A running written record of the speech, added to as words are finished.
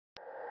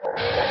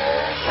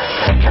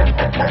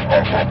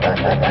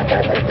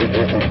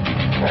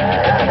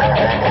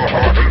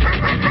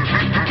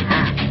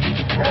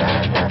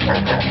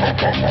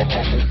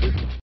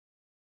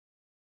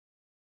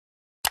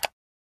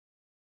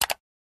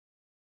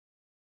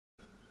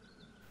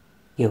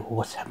Yo,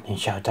 what's happening?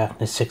 Shout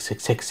Darkness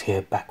 666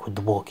 here, back with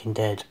The Walking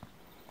Dead.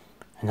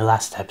 In the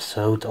last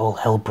episode, all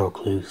hell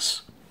broke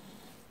loose.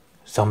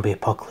 Zombie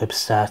apocalypse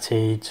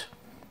started.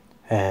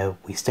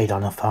 We stayed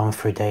on a farm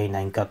for a day and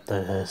then got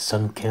the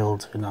son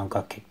killed and then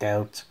got kicked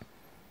out.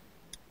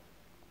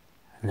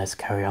 And let's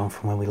carry on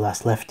from where we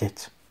last left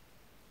it.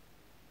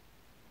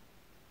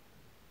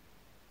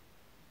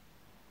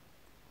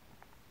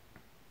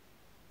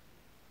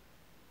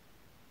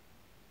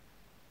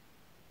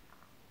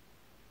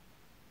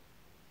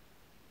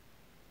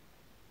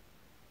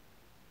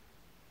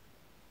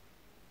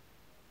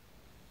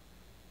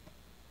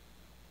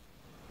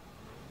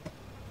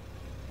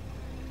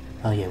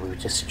 Oh yeah, we were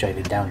just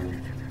driving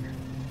down.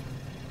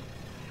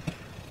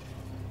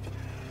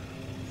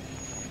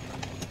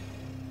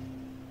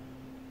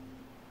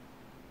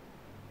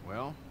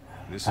 Well,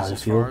 this is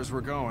as far as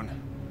we're going.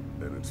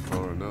 And it's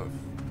far enough.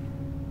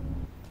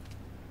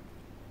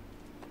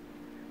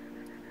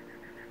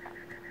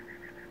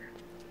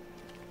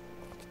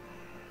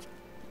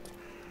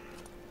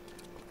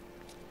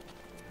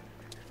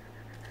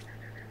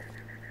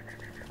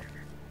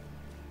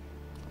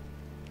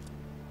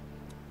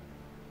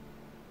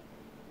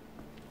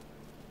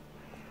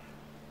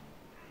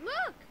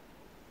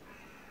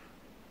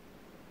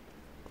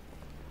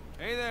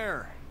 Hey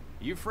there,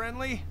 you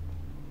friendly?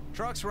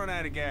 Truck's run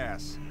out of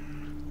gas.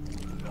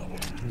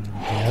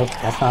 Nope,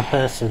 that's not a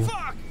person.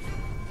 Fuck!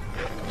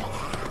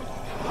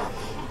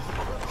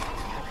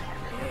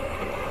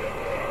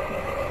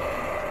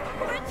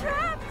 We're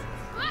trapped!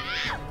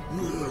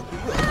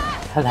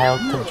 How the hell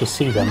did you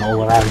see them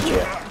all around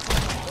you?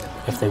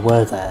 If they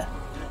were there.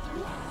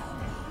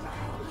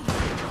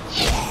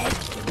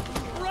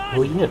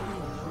 Who are you?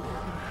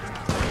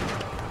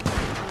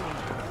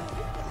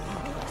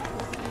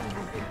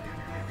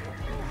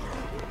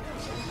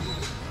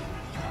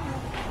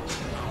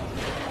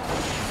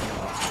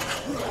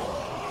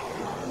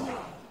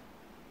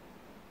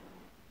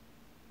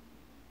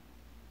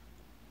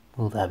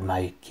 Well, that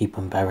might keep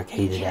them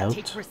barricaded out.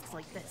 Take risks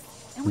like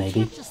this. And Maybe.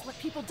 We can't just let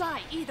people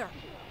die either.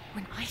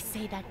 When I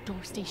say that door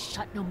stays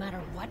shut no matter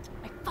what,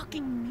 I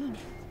fucking mean it.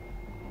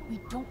 We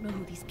don't know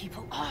who these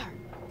people are.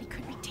 They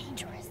could be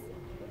dangerous.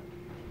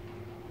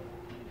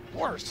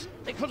 Worse,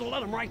 they could have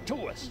let them right to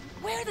us.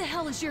 Where the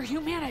hell is your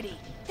humanity?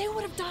 They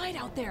would have died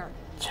out there.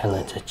 Tell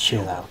her to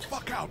chill out.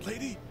 Fuck out,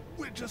 lady.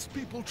 We're just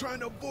people trying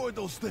to avoid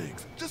those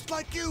things, just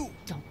like you.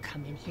 Don't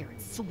come in here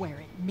and swear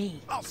at me.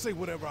 I'll say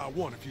whatever I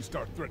want if you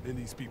start threatening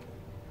these people.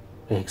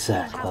 You'll have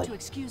Exactly. to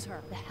excuse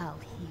her. The hell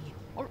he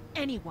or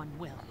anyone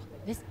will.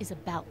 This is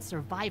about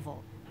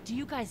survival. Do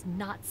you guys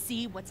not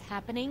see what's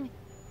happening?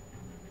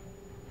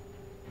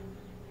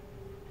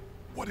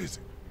 What is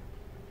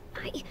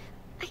it?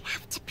 I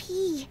have to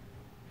pee.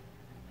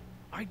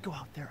 I'd go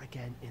out there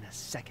again in a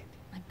second.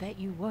 I bet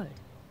you would.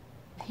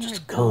 Just You're a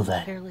go dumb,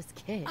 there. careless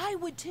kid. I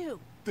would too.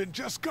 Then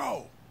just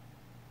go.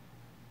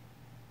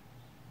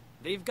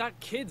 They've got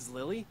kids,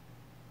 Lily.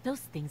 Those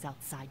things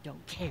outside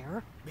don't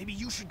care. Maybe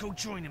you should go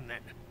join them then.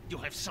 You'll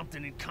have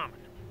something in common.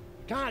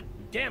 God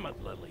damn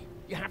it, Lily.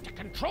 You have to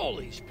control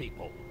these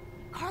people.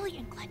 Carly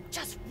and Glenn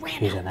just ran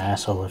He's out an there.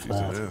 asshole if He's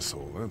an that.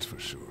 asshole, that's for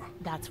sure.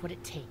 That's what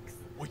it takes.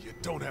 Well, you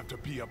don't have to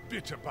be a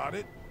bitch about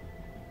it.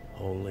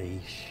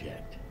 Holy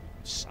shit.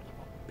 Son of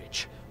a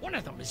bitch. One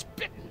of them is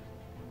bitten.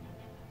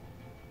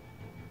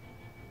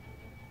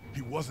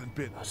 He wasn't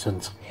bitten.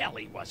 Wasn't. Hell,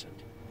 he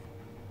wasn't.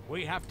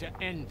 We have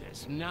to end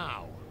this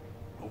now.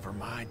 Over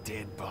my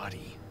dead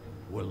body.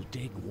 We'll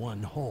dig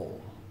one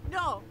hole.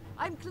 No,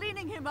 I'm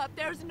cleaning him up.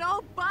 There's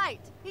no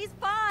bite. He's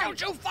fine. Don't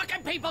you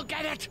fucking people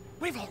get it?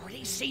 We've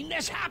already seen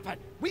this happen.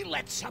 We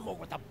let someone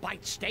with a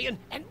bite stay in,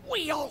 and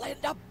we all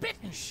end up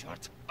bitten.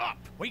 Shut up.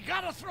 We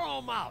gotta throw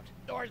him out,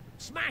 or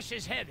smash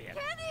his head in.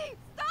 Kenny,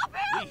 stop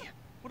him!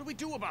 What do we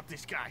do about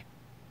this guy?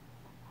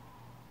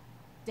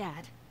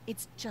 Dad,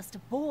 it's just a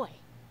boy.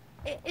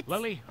 It's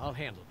Lily, I'll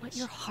handle what this.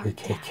 your heart. We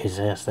kick Dad. his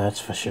ass, that's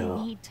for You sure.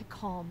 need to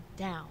calm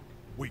down.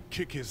 We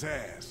kick his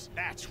ass.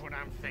 That's what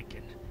I'm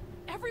thinking.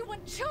 Everyone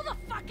chill the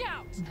fuck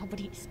out!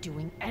 Nobody is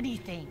doing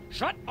anything.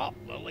 Shut up,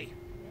 Lily.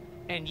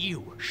 And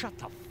you, shut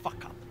the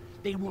fuck up.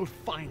 They will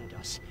find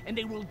us, and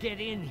they will get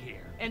in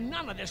here, and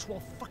none of this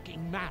will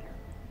fucking matter.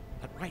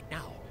 But right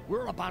now,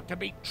 we're about to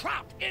be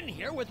trapped in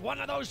here with one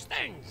of those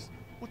things.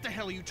 What the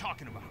hell are you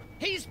talking about?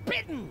 He's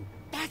bitten!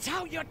 That's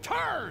how you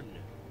turn!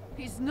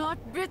 He's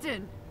not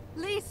bitten.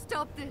 Please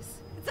stop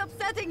this. It's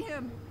upsetting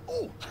him.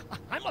 Oh,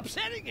 I'm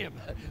upsetting him.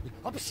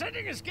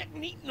 Upsetting is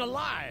getting eaten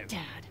alive. Dad,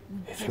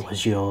 we If get it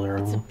was your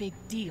It's a own. big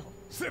deal.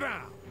 Sit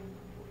down.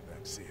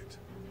 That's it.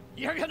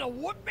 You're gonna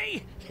whoop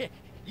me?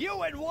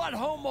 You in what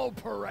homo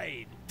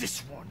parade? This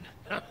one.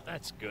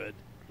 That's good.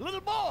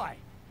 Little boy,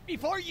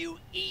 before you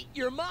eat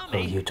your mommy,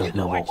 Oh, you don't can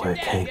know watch what your we're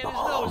dad get his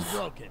capable nose of.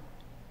 broken.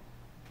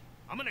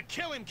 I'm gonna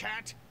kill him,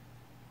 Cat.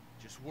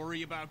 Just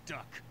worry about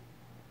Duck.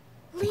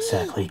 Lee,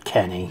 Exactly,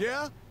 Kenny.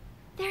 Yeah?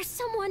 there's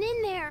someone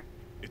in there.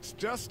 It's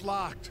just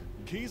locked.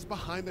 Key's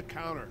behind the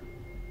counter.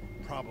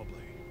 Probably.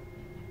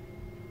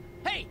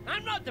 Hey,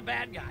 I'm not the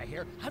bad guy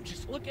here. I'm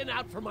just looking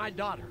out for my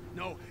daughter.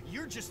 No,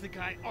 you're just the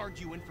guy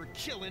arguing for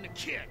killing a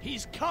kid.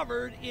 He's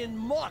covered in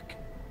muck.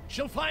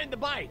 She'll find the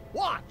bite.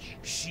 Watch.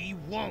 She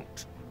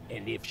won't.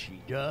 And if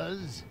she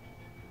does,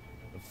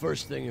 the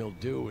first thing he'll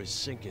do is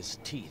sink his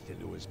teeth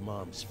into his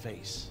mom's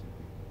face.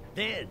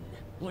 Then,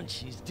 when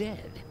she's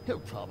dead, he'll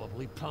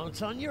probably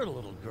pounce on your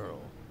little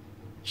girl.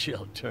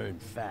 She'll turn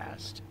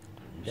fast.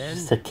 And then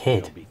Just a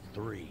kid. there'll be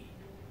 3.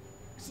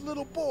 He's a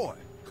little boy.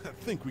 I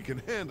think we can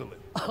handle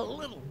it. A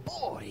little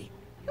boy?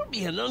 He'll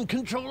be an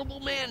uncontrollable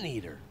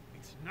man-eater.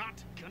 It's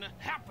not gonna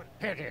happen.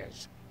 It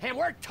is. And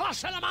we're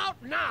tossing him out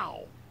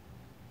now.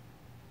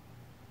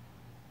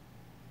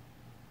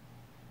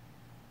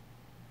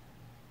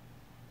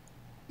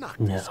 Knock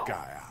No. this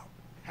guy out.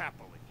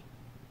 Happily.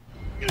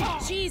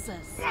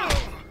 Jesus!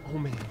 Oh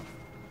man.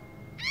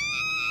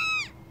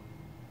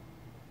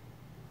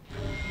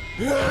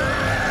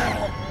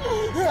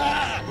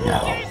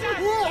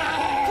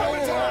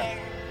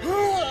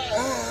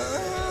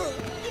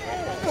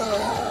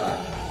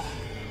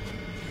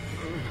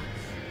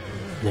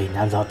 Lee,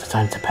 now's not the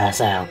time to pass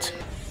out.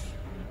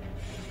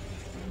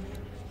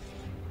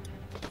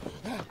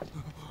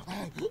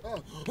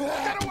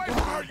 Get away from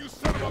her, you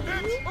son of a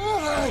bitch!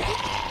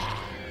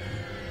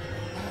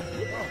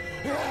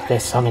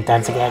 This song and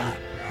dance again.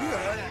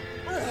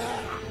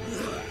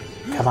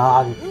 Come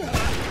on.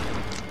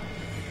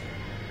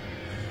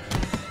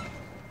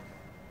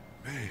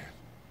 Man,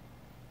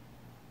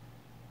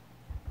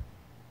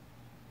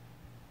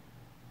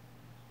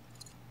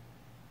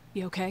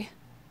 You okay?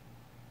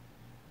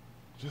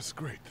 just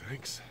great,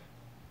 thanks.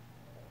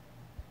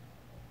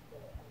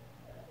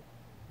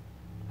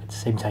 At the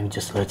same time, you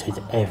just alerted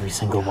every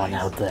single one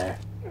out there.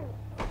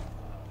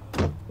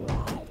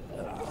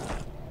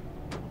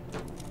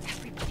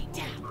 Everybody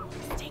down.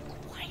 Stay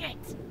quiet.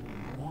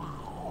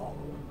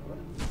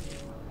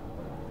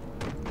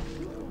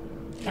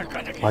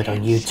 Why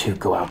don't you two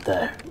go out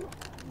there?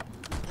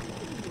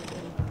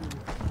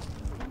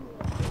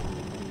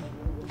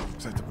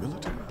 Is that the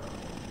military?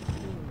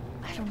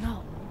 I don't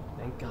know.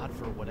 Thank God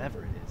for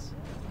whatever it is.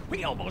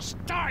 We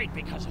almost died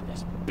because of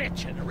this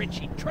bitch and her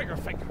itchy trigger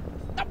finger.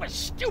 That was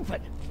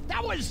stupid.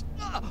 That was...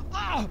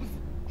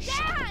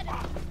 Dad!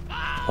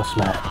 What's the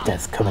matter?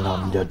 Death coming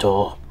on your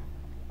door.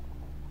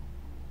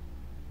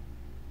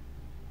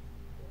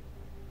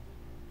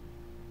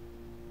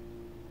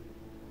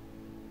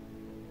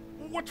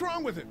 What's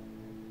wrong with him?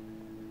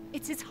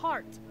 It's his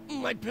heart.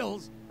 My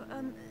pills.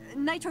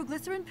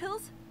 Nitroglycerin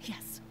pills?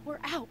 Yes, we're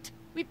out.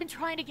 We've been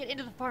trying to get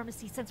into the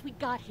pharmacy since we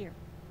got here.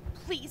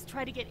 Please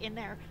try to get in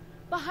there.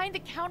 Behind the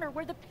counter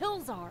where the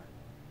pills are.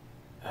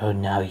 Oh,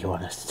 now you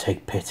want us to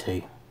take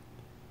pity.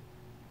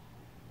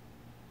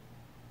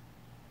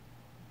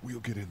 We'll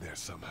get in there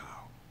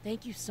somehow.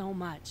 Thank you so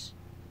much.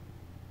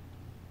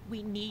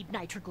 We need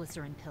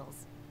nitroglycerin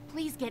pills.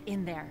 Please get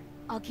in there.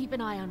 I'll keep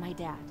an eye on my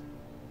dad.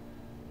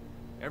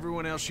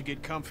 Everyone else should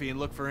get comfy and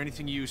look for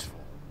anything useful.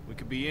 We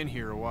could be in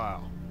here a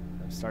while.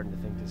 I'm starting to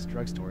think this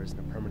drugstore isn't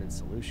a permanent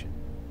solution.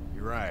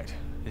 You're right.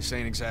 This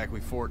ain't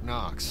exactly Fort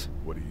Knox.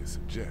 What do you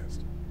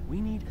suggest? We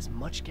need as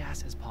much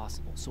gas as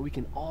possible so we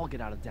can all get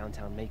out of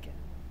downtown Macon.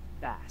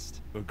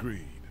 Fast.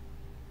 Agreed.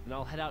 And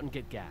I'll head out and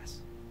get gas.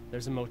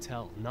 There's a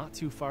motel not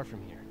too far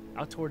from here,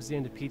 out towards the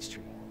end of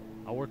Peachtree.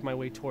 I'll work my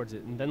way towards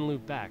it and then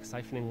loop back,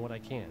 siphoning what I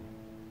can.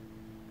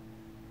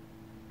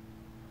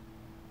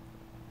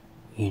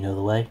 You know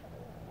the way?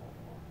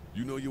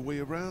 You know your way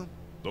around?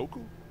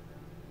 Local?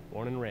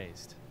 Born and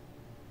raised.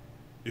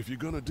 If you're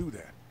gonna do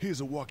that,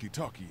 here's a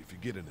walkie-talkie if you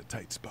get in a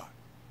tight spot.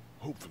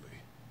 Hopefully,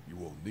 you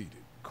won't need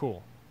it.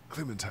 Cool.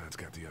 Clementine's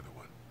got the other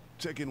one.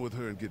 Check in with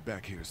her and get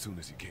back here as soon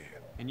as you can.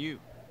 And you,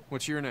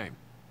 what's your name?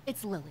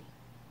 It's Lily.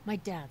 My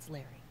dad's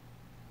Larry.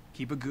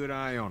 Keep a good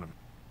eye on him.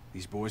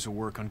 These boys will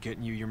work on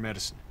getting you your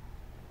medicine.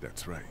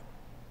 That's right.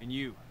 And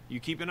you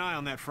keep an eye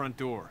on that front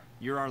door.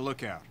 You're our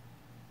lookout.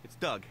 It's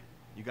Doug.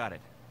 You got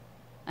it.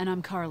 And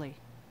I'm Carly.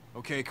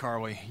 Okay,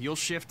 Carly, you'll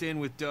shift in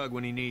with Doug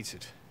when he needs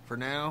it. For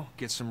now,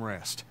 get some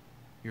rest.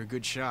 You're a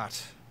good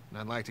shot, and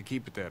I'd like to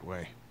keep it that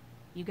way.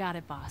 You got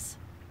it, boss.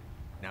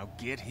 Now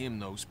get him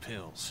those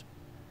pills.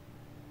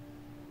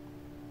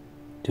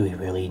 Do we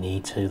really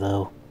need to,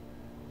 though?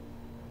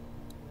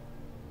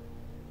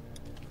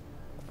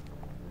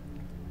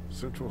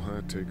 Central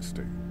High-Tech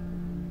State.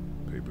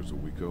 Papers a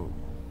week old.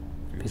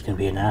 If he's gonna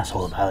be an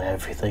asshole about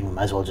everything,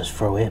 might as well just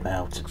throw him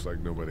out. Looks like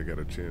nobody got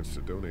a chance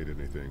to donate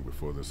anything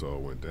before this all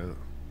went down.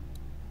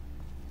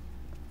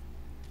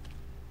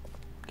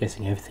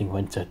 Guessing everything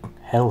went to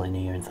hell in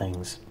here and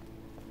things.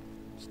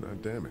 It's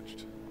not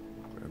damaged.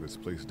 And this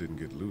place didn't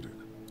get looted.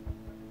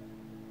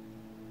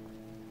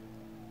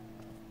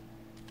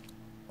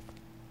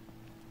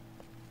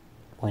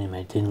 Wait a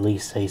minute, didn't Lee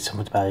say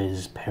something about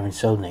his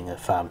parents owning a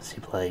pharmacy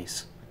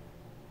place?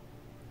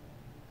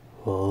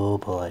 Oh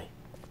boy.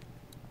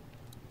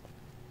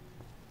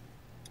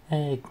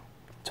 Hey,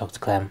 talk to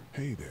Clem.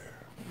 Hey there.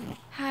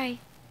 Hi.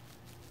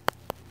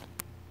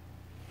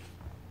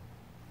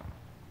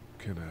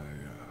 Can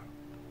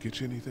I, get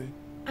you anything?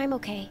 I'm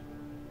okay.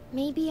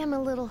 Maybe I'm a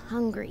little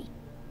hungry.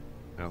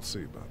 I'll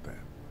see about that.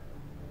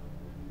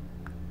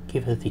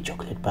 Give her the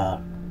chocolate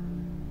bar.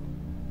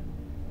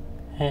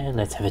 And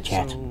let's have a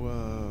chat.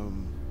 So,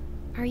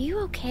 Are you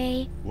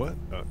okay? what?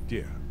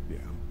 Yeah,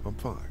 I'm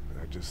fine.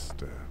 I just,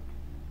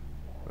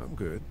 I'm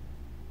good.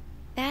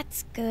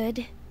 That's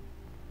good.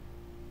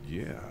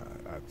 Yeah,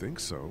 I think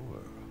so.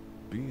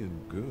 Being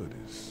good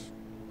is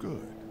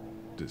good,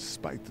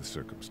 despite the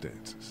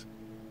circumstances.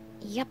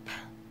 Yep.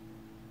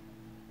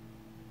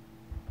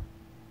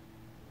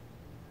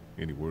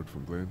 Any word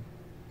from Glenn?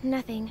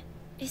 Nothing.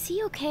 Is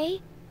he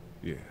okay?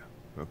 Yeah,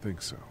 I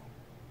think so.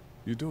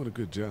 You're doing a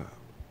good job.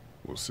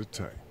 We'll sit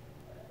tight.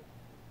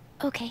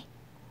 Okay.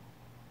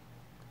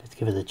 Let's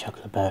give her the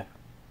chocolate bar.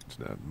 It's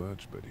not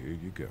much, but here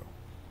you go. Or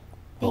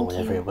Thank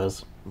whatever you. it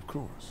was. Of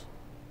course.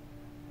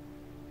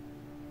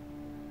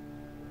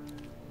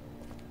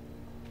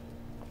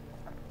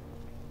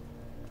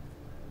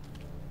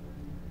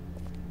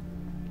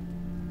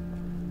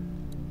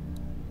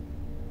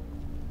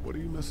 What are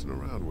you messing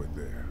around with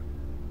there?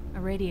 A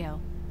radio.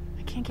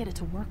 I can't get it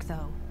to work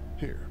though.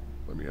 Here,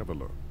 let me have a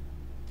look.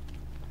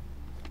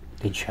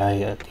 Did you try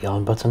the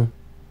on button?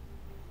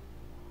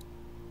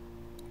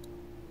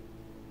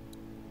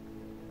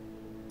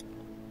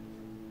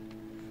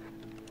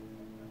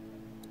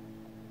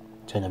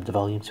 Turn up the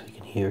volume so we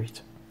can hear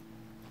it.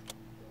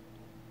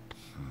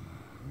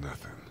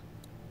 Nothing.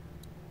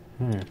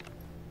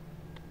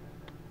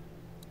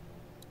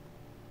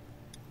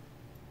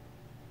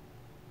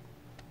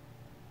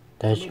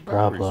 That's No your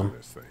batteries in problem.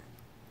 this thing.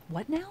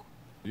 What now?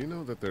 You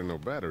know that there are no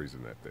batteries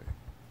in that thing.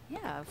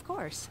 Yeah, of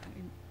course.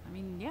 I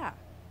mean, yeah.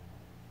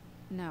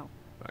 No,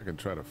 I can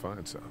try to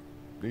find some.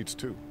 Needs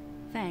two.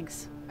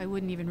 thanks. I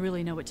wouldn't even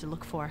really know what to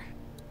look for.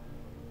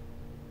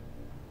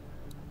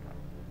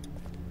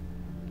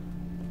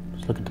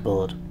 Just look at the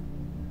board.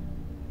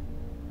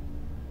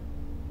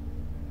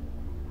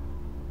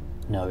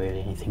 Not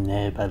really anything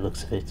there by the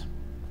looks of it.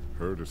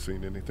 Heard or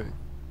seen anything?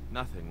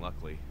 Nothing,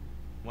 luckily.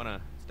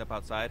 Wanna step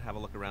outside, have a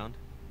look around?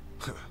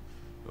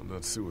 I'm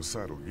not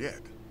suicidal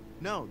yet.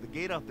 No, the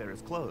gate out there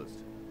is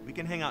closed. We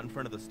can hang out in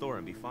front of the store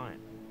and be fine.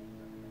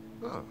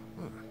 Oh,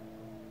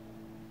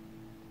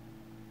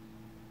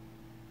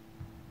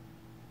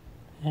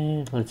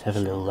 Let's have a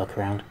little look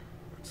around.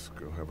 let's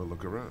go have a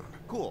look around.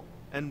 Cool.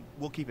 And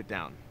we'll keep it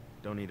down.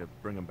 Don't need to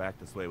bring them back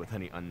this way with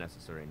any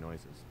unnecessary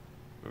noises.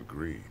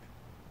 Agreed.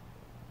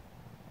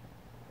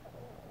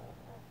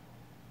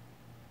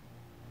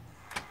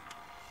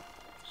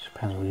 So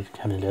apparently we've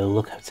had a little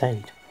look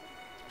outside.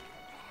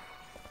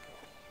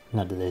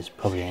 Not that there's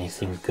probably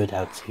anything good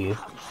out here.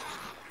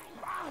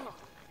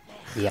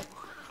 Yep.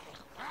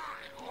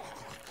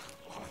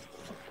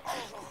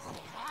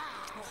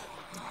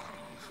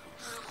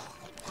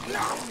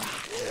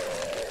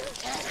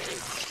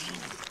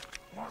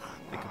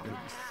 They could barely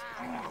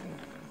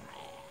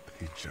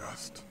They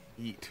just...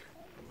 eat.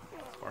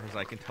 As far as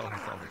I can tell,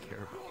 that's all they care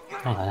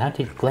about. Hang on, how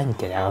did Glenn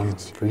get out and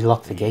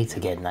relock the gate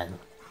again then?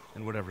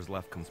 And whatever's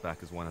left comes back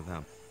as one of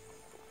them.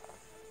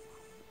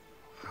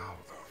 How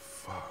the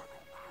fuck?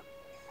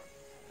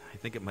 I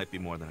think it might be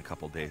more than a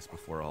couple days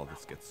before all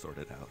this gets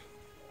sorted out.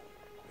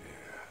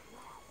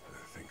 Yeah,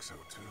 I think so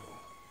too.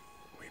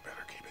 We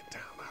better keep it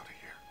down out of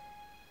here.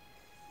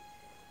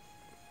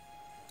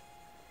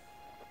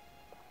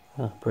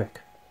 Oh,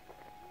 brick.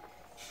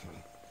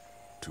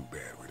 Too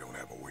bad we don't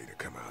have a way to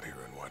come out here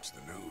and watch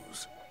the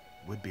news.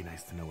 Would be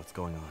nice to know what's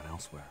going on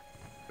elsewhere.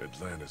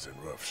 Atlanta's in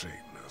rough shape,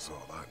 and that's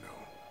all I know.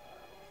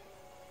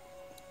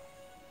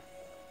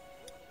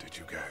 Did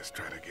you guys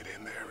try to get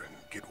in there and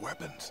get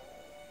weapons?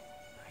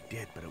 I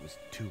did, but it was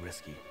too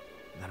risky.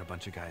 And then a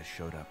bunch of guys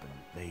showed up and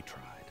they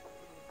tried.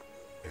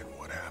 And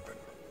what happened?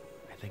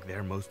 I think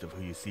they're most of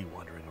who you see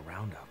wandering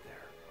around out there.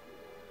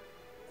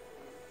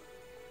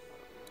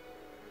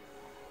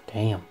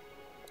 Damn.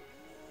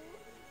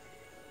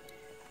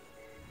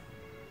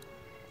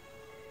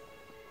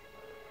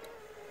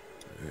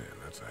 Yeah,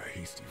 that's a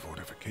hasty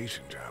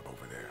fortification job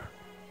over there.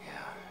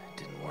 Yeah, it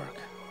didn't work.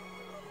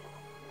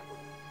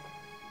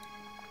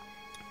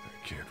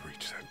 I can't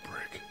reach that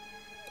brick.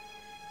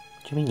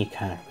 What do you mean you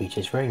can't reach?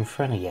 It's right in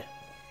front of you.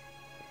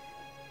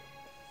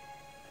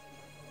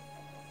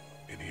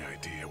 Any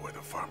idea where the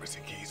pharmacy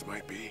keys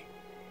might be?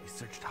 We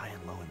searched high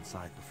and low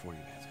inside before you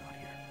guys got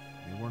here.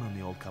 They weren't on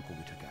the old couple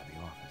we took out of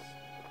the office.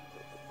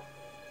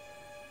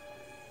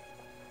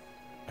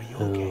 Are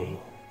you okay?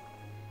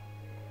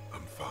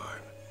 I'm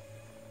fine.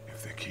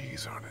 If the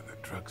keys aren't in the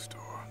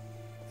drugstore,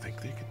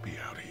 think they could be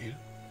out here?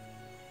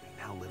 We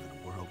now live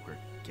in a world where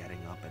getting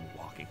up and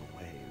walking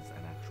away is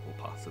an actual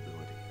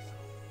possibility.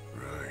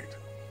 Right.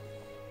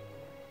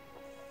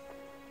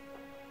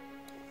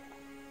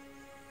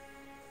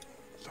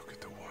 Look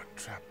at the one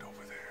trapped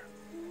over there.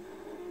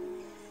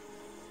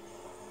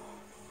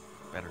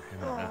 Better him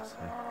than us,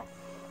 huh?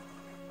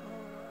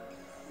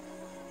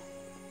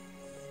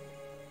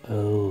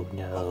 Oh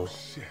no.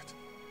 Shit.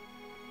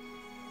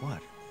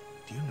 What?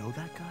 Do you know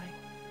that guy?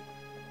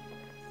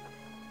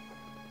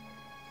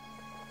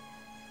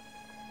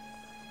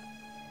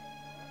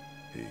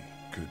 He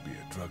could be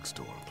a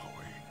drugstore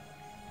employee.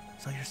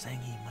 So you're saying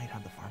he might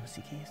have the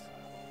pharmacy keys?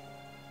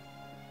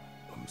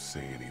 I'm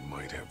saying he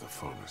might have the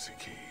pharmacy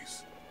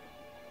keys.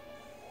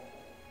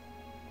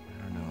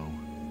 I don't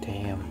know.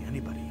 Damn. Could be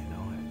anybody, you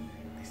know.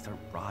 They start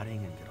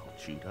rotting and get all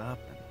chewed up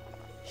and...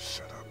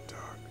 Shut up,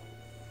 Doc.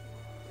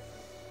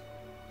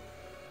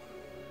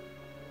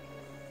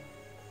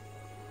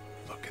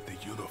 Look at the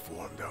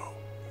uniform, though.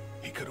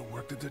 He could have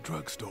worked at the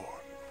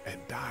drugstore and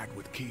died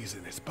with keys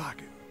in his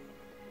pocket.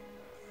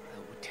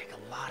 It would take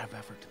a lot of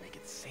effort to make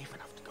it safe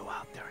enough to go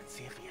out there and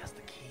see if he has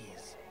the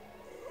keys.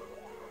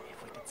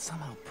 If we could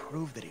somehow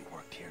prove that he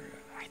worked here,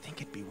 I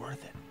think it'd be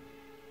worth it.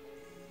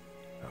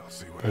 I'll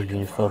see what The I can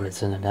uniform find.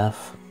 isn't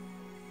enough.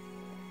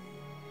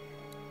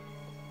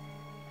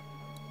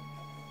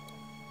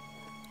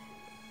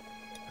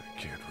 I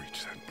can't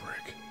reach that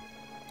brick.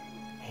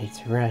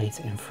 It's right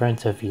in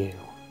front of you.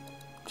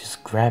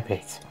 Just grab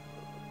it.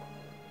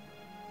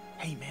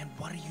 Hey man,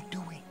 what are you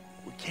doing?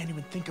 We can't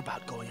even think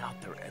about going out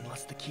there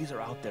unless the keys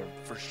are out there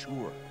for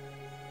sure.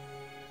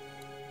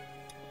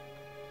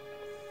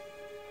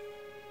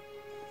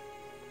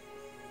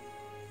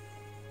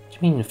 What do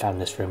you mean you found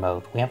this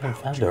remote? We haven't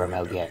found the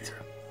remote yet.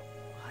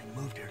 I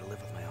moved here to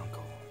live with my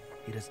uncle.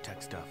 He does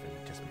tech stuff and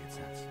it just made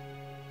sense.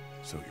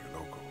 So you're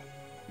local.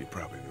 You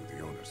probably knew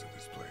the owners of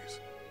this place.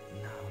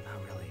 No,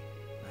 not really.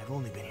 I've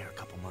only been here a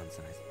couple months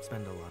and I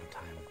spend a lot of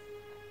time...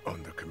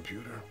 On the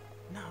computer?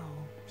 No,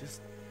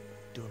 just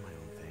doing my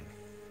own thing.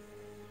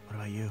 What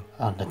about you?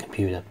 On the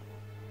computer.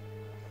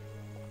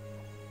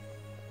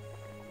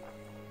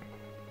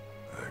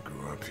 I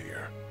grew up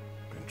here.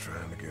 Been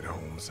trying to get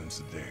home since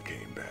the dad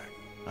came back.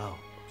 Oh,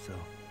 so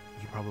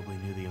you probably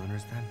knew the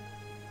owners then?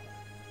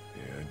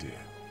 Yeah, I did.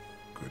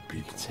 Good You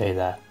people. can say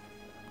that.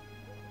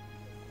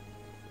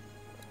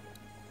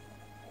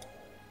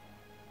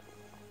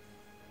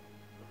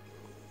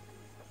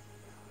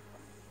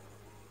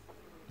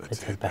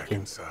 Let's head back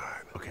in.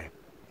 inside. Okay.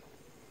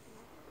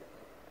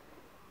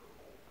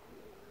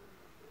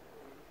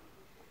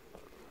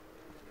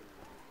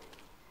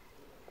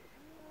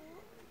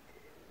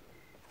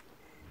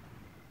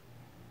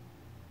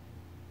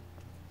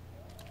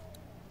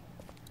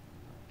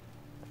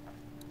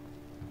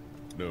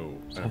 No,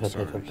 Have I'm a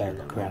sorry bit of to a hear bad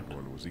look your around. loved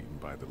one was eaten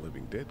by the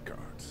living dead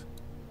cards.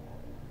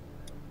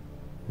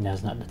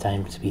 Now's not the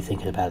time to be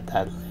thinking about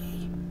that,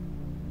 Lee.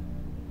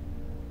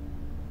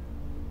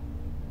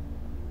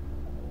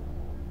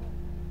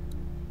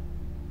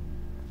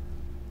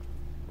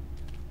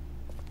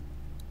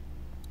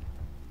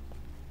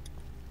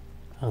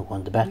 Oh,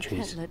 one of the You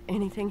batteries. can't let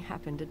anything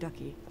happen to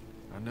Ducky.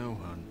 I know,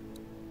 hon.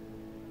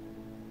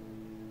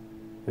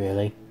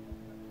 Really?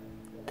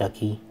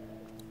 Ducky?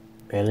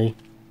 Really?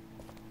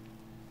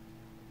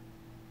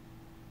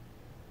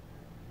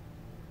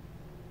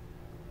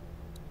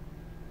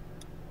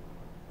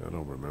 I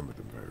don't remember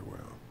them very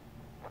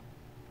well.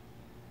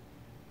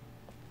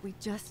 We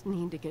just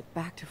need to get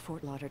back to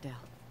Fort Lauderdale.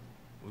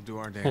 We'll do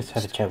our Let's damnedest.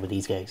 have a chat with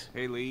these guys.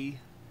 Hey, Lee.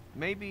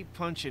 Maybe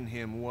punching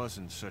him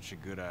wasn't such a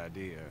good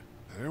idea.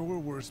 There were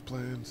worse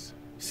plans.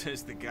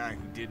 Says the guy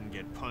who didn't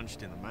get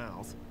punched in the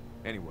mouth.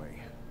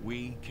 Anyway,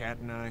 we, Kat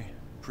and I,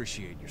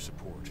 appreciate your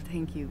support.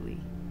 Thank you,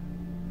 Lee.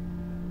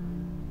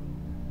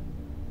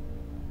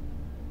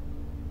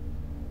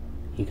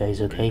 You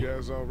guys Are okay? you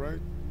guys all right?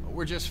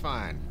 We're just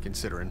fine,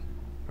 considering.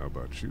 How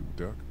about you,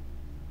 Duck?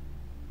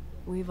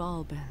 We've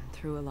all been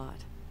through a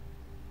lot.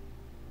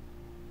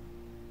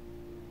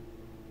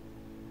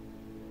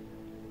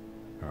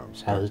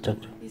 How's Duck?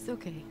 He's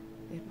okay.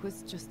 It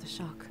was just a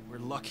shock. We're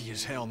lucky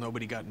as hell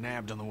nobody got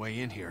nabbed on the way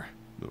in here.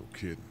 No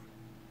kidding.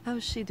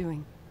 How's she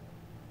doing?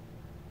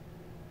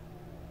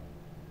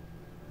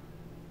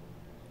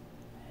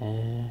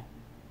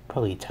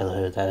 Probably tell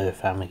her that her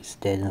family's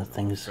dead and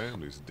things.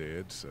 Family's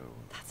dead, so...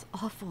 That's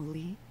awful,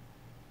 Lee.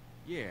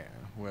 Yeah,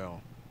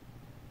 well...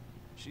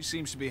 She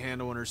seems to be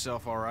handling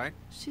herself all right.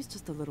 She's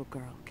just a little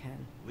girl,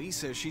 Ken. Lee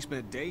says she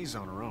spent days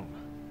on her own.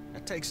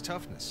 That takes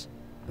toughness.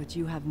 But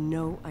you have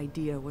no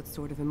idea what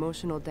sort of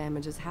emotional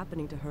damage is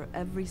happening to her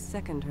every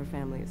second her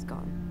family is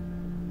gone.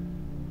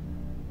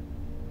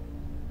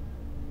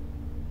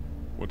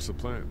 What's the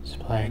plan?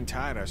 Hang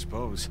tight, I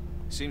suppose.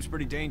 Seems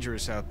pretty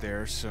dangerous out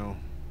there, so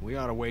we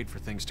ought to wait for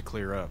things to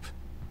clear up.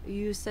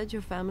 You said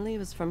your family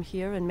was from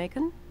here in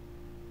Macon?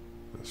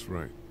 That's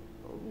right.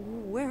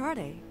 Where are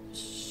they?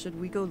 Should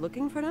we go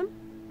looking for them?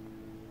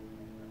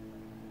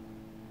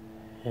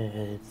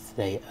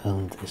 They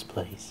owned this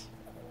place.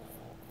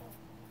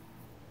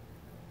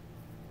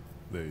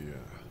 They,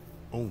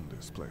 own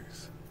this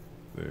place.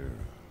 They're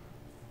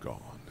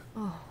gone.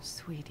 Oh,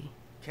 sweetie.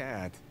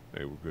 Kat.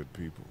 They were good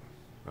people.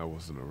 I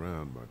wasn't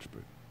around much,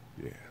 but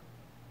yeah,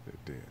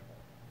 they're dead.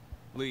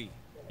 Lee,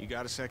 you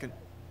got a second?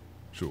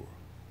 Sure.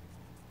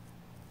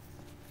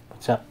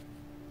 What's up?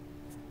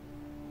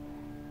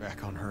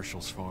 Back on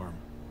Herschel's farm.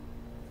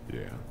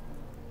 Yeah.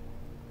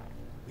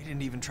 We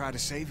didn't even try to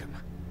save him.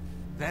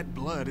 That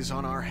blood is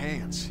on our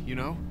hands, you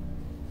know?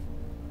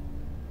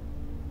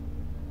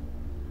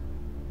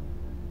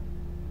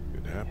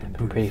 It happened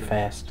Been pretty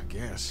fast. I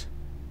guess.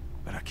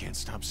 But I can't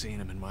stop seeing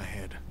him in my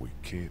head. We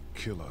can't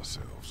kill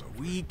ourselves over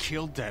We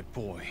killed that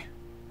boy.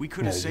 We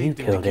could No, have you saved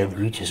him killed together.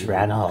 him, you just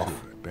ran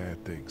off. Good.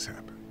 Bad things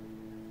happen.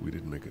 We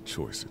didn't make a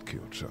choice that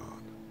killed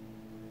Sean.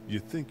 You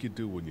think you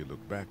do when you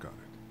look back on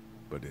it,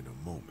 but in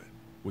a moment,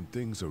 when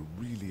things are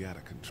really out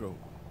of control,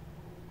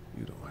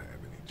 you don't have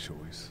any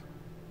choice.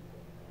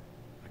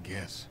 I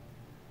guess.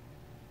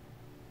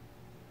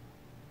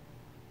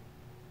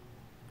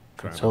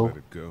 Try to So- let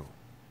it go.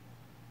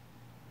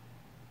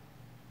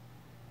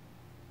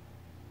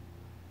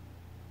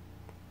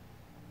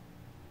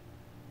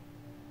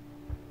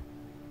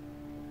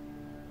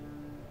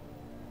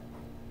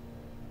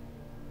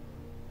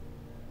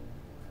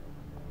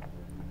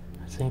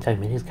 At the same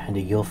time, it is kind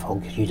of your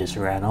fault because you just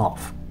ran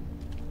off.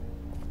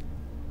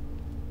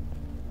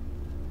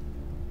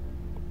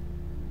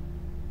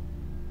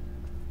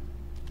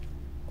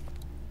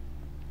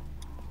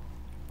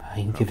 I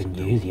ain't giving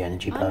you the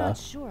energy I'm not bar.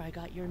 sure I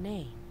got your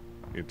name.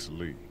 It's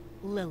Lee.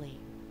 Lily.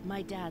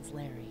 My dad's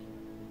Larry.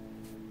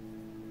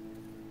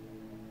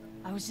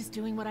 I was just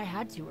doing what I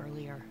had to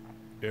earlier.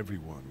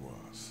 Everyone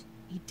was.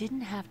 You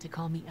didn't have to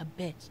call me a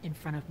bitch in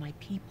front of my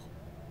people.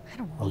 I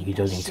don't Well, need you that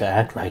don't need shit, to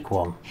act right? like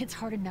one. It's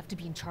hard enough to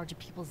be in charge of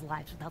people's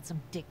lives without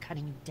some dick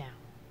cutting you down.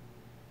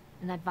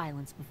 And that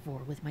violence before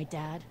with my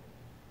dad,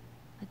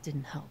 that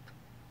didn't help.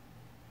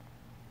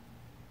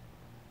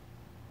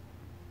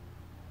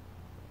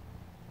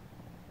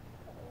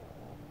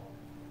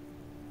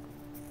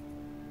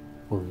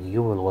 Well,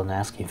 you were the one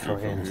asking for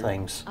it and Mhm.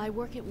 things. I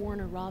work at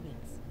Warner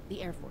Robins,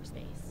 the Air Force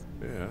Base.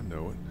 Yeah, I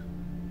know it.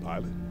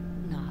 Pilot.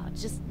 Nah,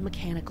 just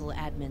mechanical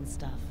admin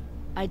stuff.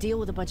 I deal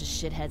with a bunch of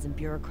shitheads and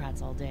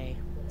bureaucrats all day.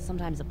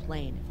 Sometimes a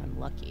plane, if I'm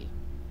lucky.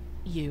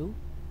 You?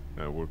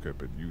 I work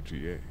up at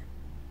UGA.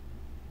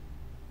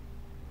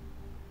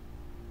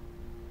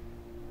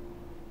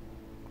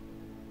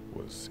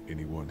 Was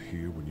anyone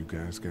here when you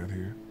guys got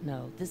here?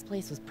 No, this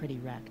place was pretty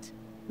wrecked.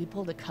 We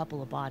pulled a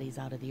couple of bodies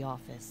out of the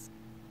office.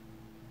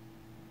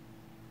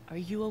 Are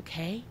you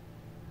okay?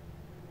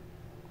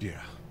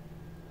 Yeah,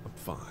 I'm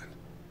fine.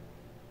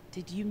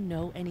 Did you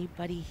know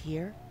anybody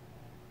here?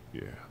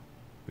 Yeah,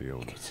 the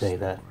owners. could say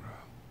that.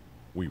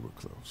 We were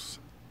close.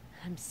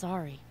 I'm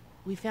sorry.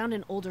 We found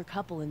an older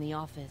couple in the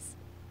office.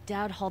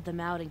 Dad hauled them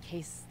out in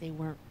case they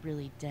weren't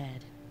really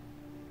dead.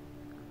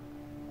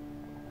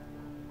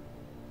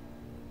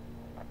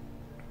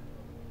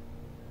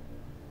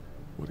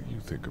 What do you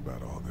think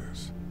about all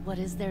this? What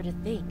is there to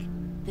think?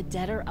 The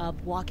dead are up,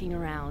 walking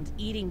around,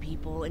 eating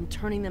people, and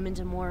turning them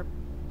into more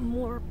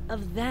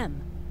of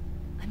them.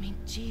 I mean,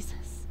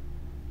 Jesus.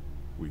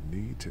 We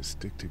need to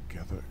stick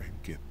together and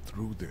get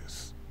through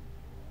this.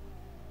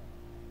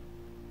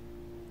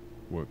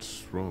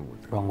 What's wrong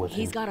with him? Wrong with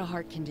He's him. got a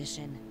heart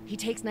condition. He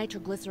takes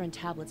nitroglycerin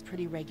tablets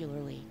pretty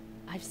regularly.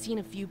 I've seen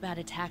a few bad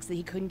attacks that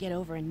he couldn't get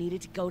over and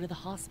needed to go to the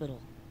hospital.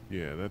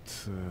 Yeah,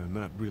 that's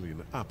not really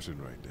an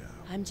option right now.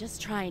 I'm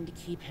just trying to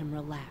keep him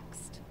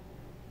relaxed.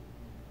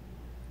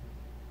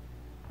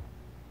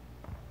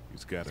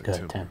 He's got a Got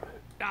temper. temper.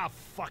 Ah,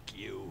 fuck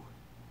you.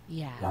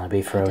 Yeah. Wanna be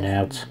I thrown definitely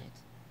out? mean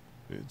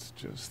it. It's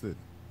just that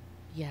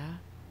Yeah?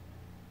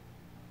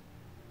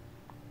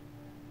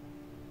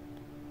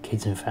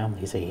 Kids and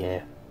families are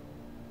here.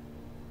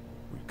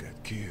 we've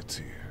got kids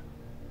here.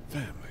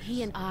 Families.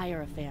 He and I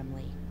are a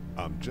family.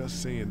 I'm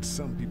just saying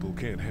some people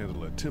can't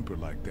handle a temper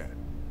like that.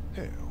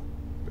 Hell,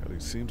 barely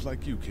seems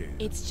like you can.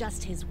 It's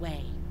just his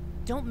way.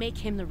 Don't make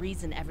him the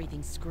reason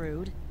everything's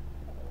screwed.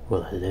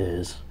 Well, it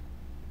is.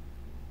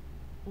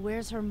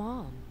 Where's her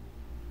mom?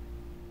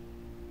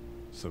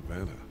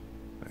 Savannah,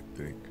 I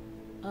think.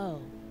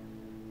 Oh,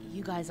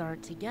 you guys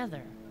aren't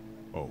together.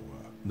 Oh,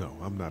 no,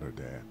 I'm not her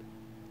dad.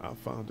 I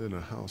found her in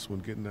a house when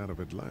getting out of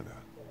Atlanta.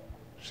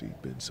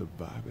 She'd been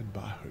surviving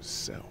by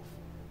herself.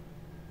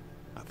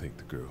 I think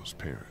the girl's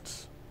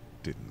parents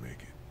didn't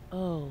make it.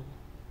 Oh,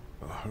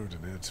 I heard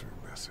an answering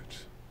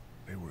message.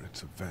 They were in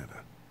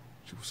Savannah.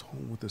 She was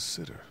home with a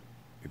sitter.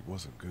 It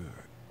wasn't good.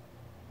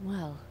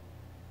 well,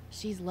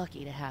 she's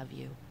lucky to have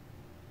you.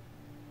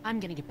 I'm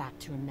gonna get back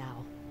to him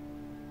now.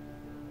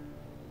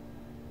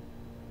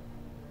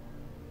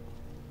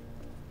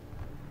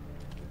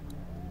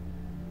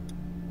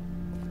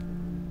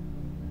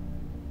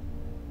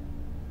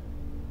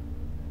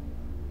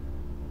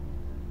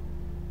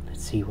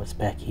 Let's see what's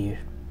back here.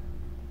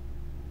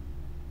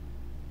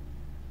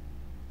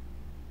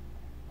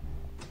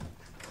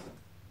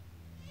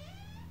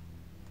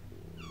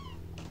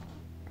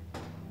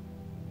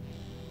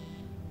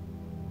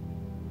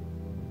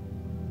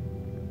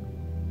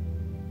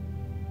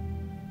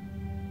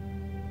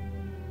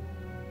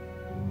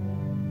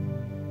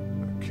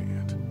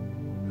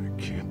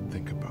 I can't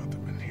think about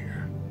them in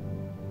here.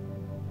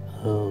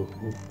 Oh.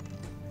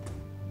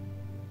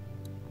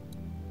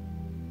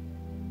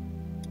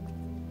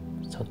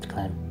 Stop the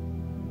climb.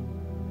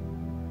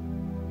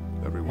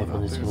 Everyone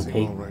Everyone out is there seem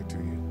okay? all right to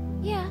you?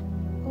 Yeah.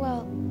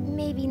 Well,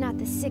 maybe not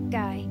the sick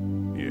guy.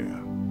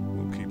 Yeah,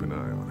 we'll keep an eye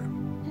on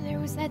him. There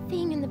was that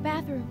thing in the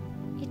bathroom.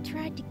 It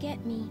tried to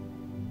get me.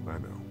 I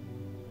know.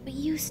 But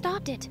you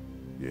stopped it.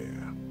 Yeah,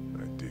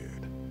 I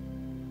did.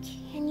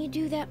 Can you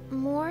do that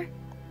more?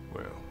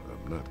 Well,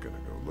 I'm not gonna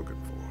go looking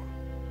for them.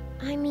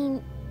 I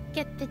mean,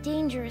 get the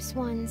dangerous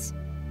ones.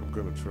 I'm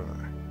gonna try.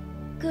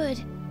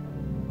 Good.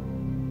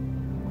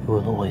 We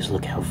will always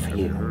look out for Have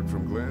you. you heard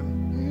from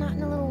Glenn? Not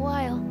in a little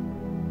while.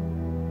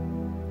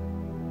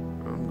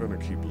 I'm gonna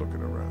keep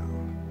looking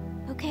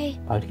around. Okay.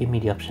 Why'd you give me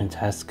the option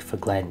to ask for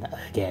Glenn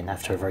again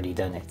after I've already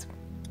done it?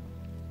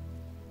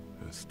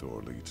 This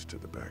door leads to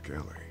the back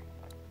alley.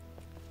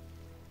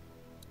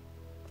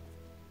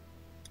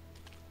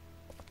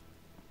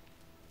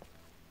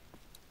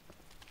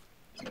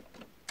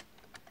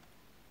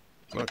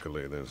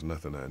 Luckily, there's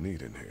nothing I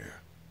need in here.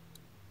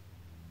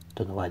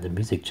 Don't know why the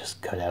music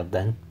just cut out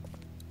then.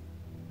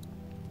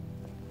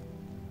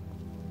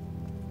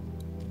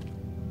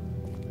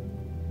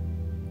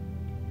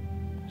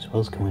 So what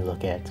else can we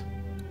look at?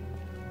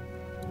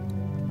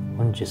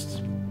 Wouldn't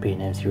just be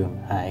an empty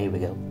room. Ah, here we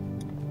go.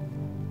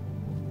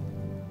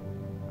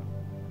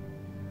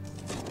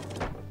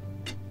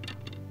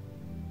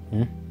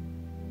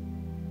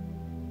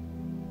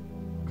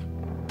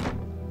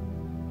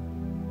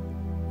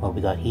 What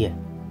we got here?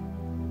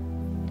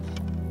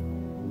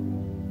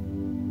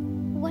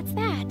 What's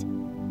that?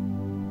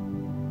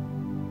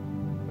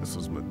 This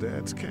was my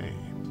dad's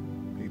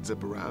cane. He'd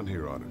zip around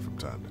here on it from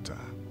time to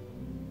time.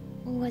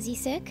 Was he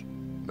sick?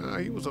 Nah,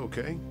 he was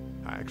okay.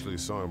 I actually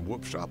saw him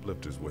whoop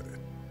shoplifters with it.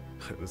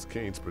 This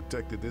cane's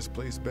protected this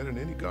place better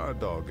than any guard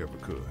dog ever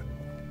could.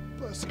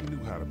 Plus, he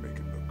knew how to make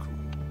it look cool.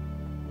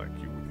 Like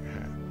you with your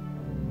hat.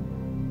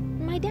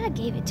 My dad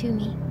gave it to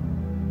me.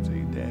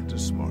 See, dads are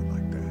smart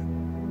like that.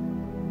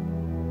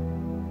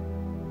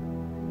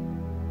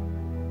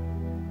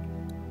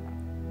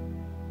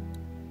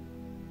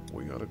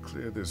 We gotta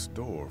clear this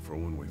door for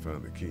when we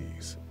find the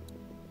keys.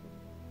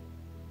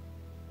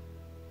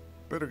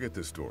 Better get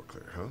this door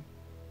clear, huh?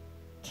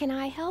 Can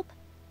I help?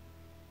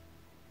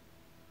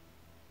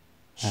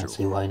 I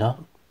see why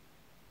not.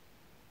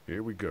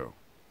 Here we go.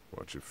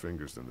 Watch your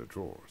fingers in the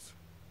drawers.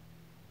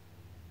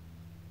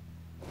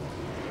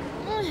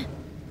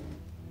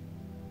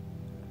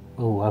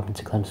 Oh, what happened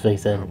to Clem's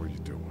face How then? are you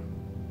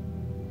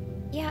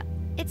doing? Yeah,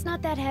 it's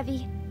not that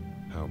heavy.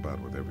 How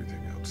about with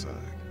everything outside?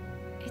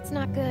 It's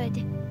not good.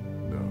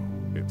 No,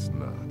 it's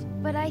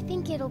not. But I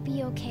think it'll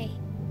be okay.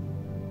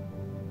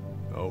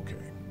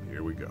 Okay,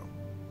 here we go.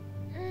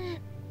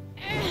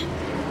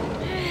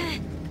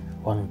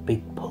 One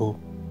big pull.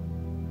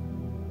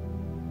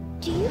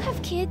 Do you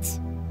have kids?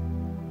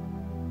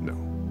 No.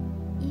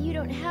 You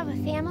don't have a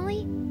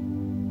family?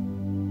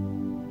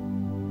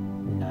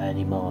 Not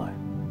anymore.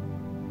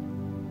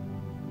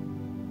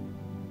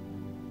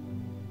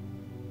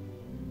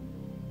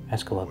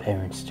 Ask what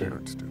parents do.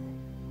 Parents do.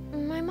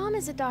 My mom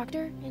is a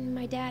doctor, and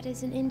my dad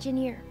is an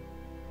engineer.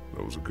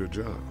 Those are good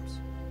jobs.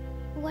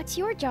 What's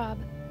your job?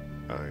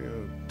 I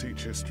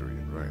teach history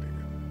and writing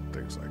and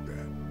things like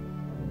that.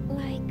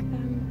 Like,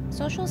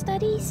 social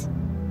studies?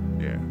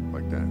 Yeah,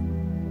 like that.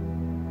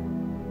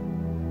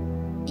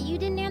 You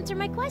didn't answer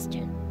my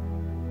question.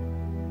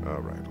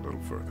 All right, a little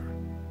further.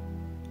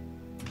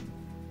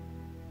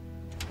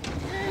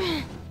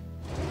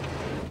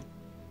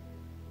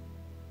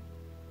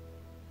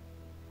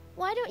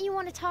 Why don't you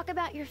want to talk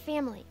about your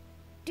family?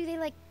 Do they,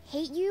 like,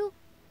 hate you?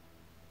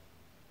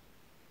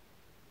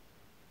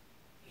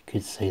 You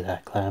could say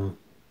that, Clem.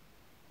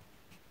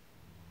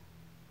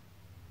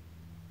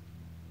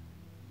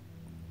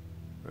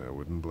 I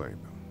wouldn't blame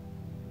them.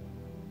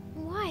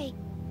 Why?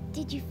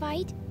 Did you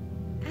fight?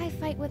 I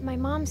fight with my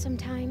mom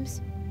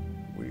sometimes.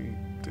 We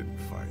didn't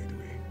fight.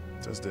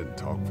 We just didn't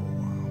talk for a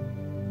while.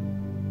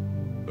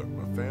 Look,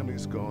 my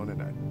family's gone,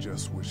 and I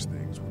just wish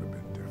things would have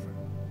been different.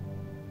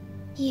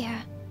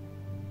 Yeah.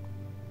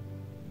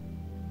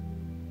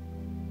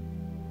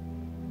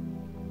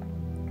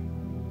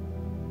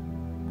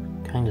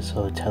 Kinda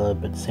sort of tell her,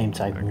 but at the same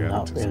time,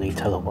 not really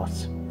tell her what.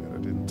 And I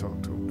didn't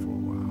talk to him for a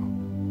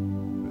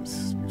while.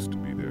 This used to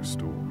be their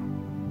store.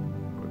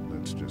 But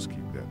let's just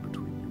keep that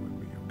between you and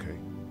me, okay?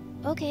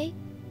 Okay.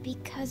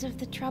 Because of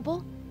the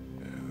trouble?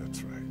 Yeah,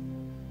 that's right.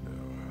 Now,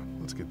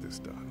 let's get this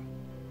done.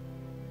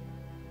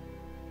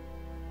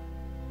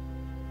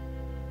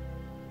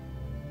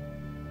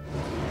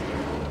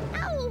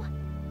 Ow!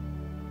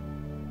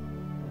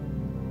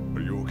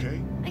 Are you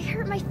okay? I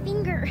hurt my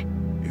finger.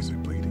 Is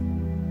it bleeding?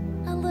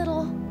 A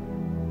little.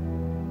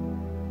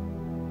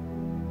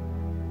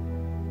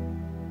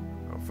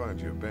 I'll find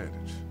you a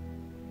bandage.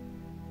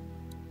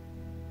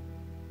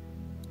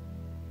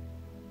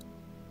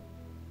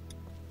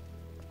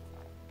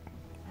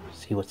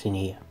 See what's in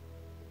here.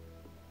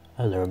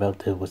 Oh, they're about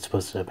to, what's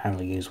supposed to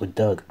apparently use with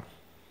Doug.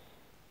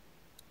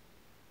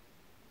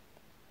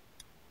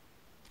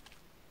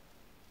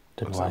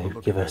 Don't know why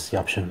you give us the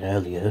option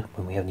earlier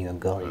when we haven't even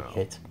got it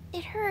yet.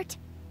 It hurt.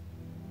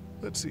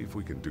 Let's see if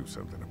we can do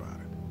something about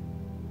it.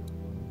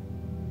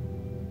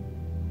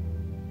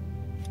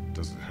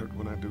 Does it hurt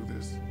when I do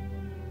this?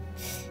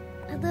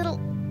 A little.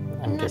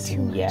 I'm Not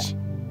guessing, too yeah. much.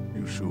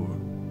 You sure?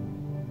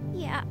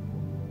 Yeah.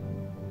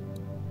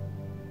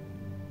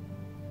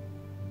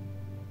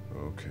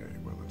 Okay,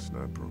 well, it's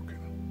not broken.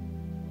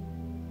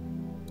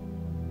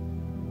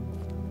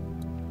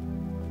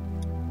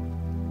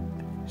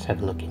 Let's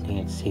have a look in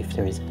here to see if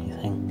there is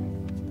anything.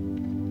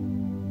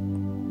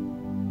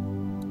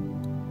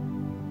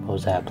 What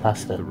was that, a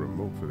plaster? The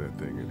remote for that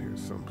thing in here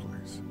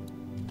someplace.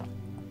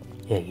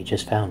 Yeah, you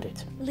just found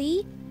it.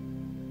 Lee?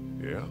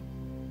 Yeah?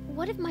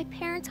 What if my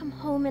parents come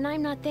home and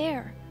I'm not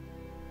there?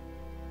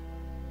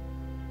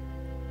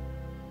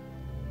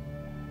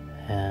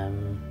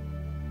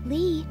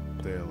 Lee?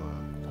 They'll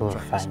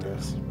find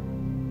us.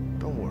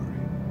 Don't worry.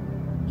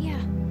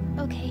 Yeah,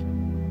 okay.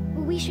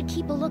 We should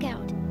keep a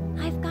lookout.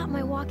 I've got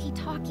my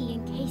walkie-talkie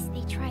in case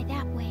they try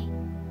that way.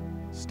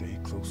 Stay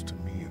close to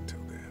me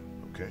until then,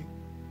 okay?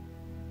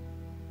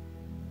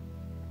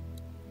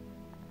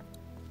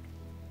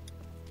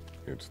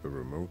 It's the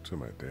remote to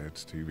my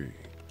dad's TV.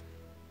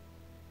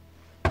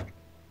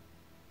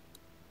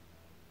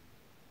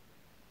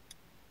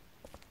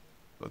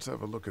 Let's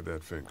have a look at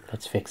that finger.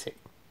 Let's fix it.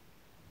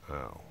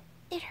 Ow.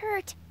 It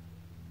hurt.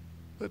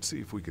 Let's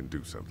see if we can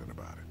do something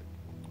about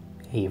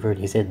it. Hey, you've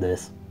already said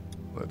this.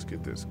 Let's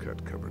get this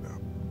cut covered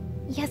up.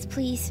 Yes,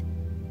 please.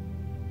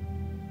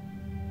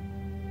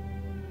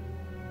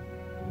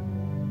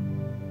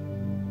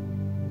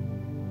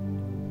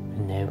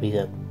 And there we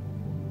go.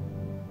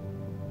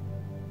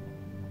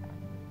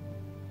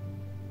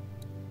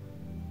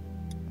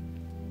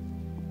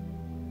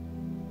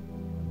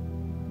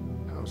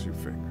 How's your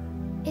finger?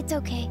 It's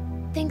okay.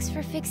 Thanks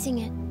for fixing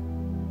it.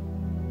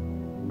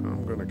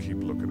 I'm gonna keep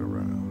looking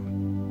around.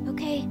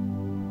 Okay.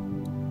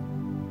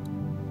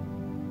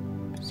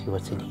 See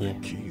what's in here. The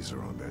keys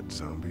are on that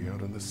zombie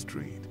out on the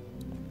street.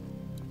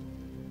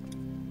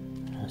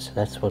 So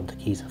that's what the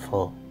keys are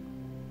for.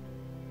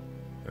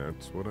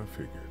 That's what I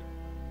figured.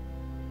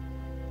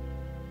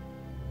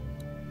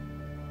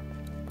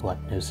 What,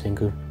 no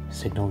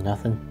signal,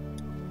 nothing?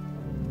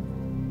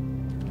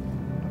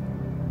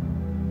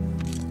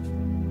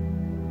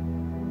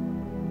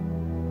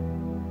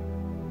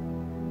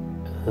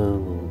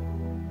 Oh.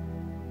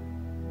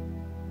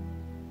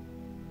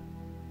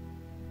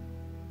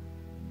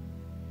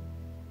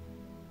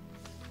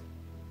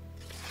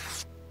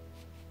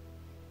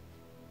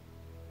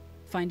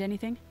 Find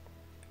anything?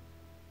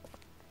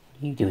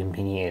 What are you doing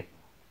in here?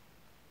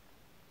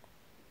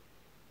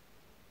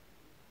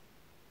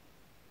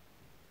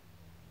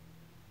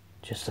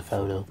 Just a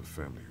photo. The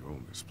family who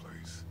owned this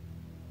place.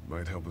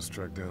 Might help us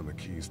track down the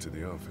keys to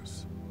the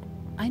office.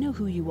 I know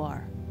who you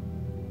are.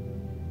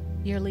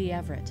 You're Lee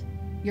Everett.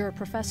 You're a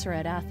professor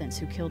at Athens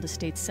who killed a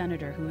state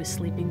senator who was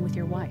sleeping with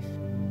your wife.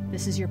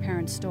 This is your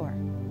parents' store.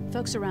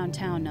 Folks around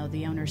town know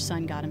the owner's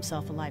son got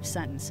himself a life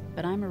sentence,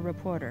 but I'm a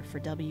reporter for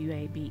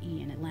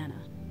WABE in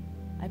Atlanta.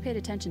 I paid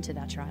attention to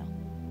that trial.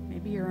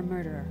 Maybe you're a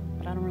murderer,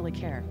 but I don't really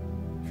care.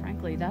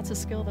 Frankly, that's a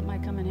skill that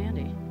might come in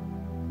handy.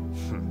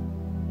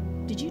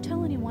 Did you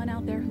tell anyone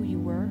out there who you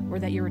were, or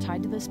that you were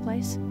tied to this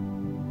place?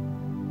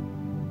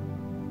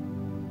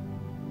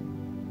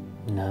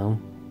 No.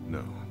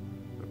 No.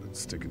 I've been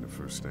sticking to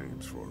first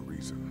names for a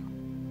reason.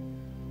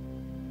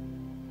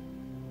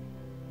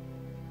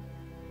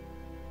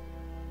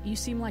 You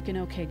seem like an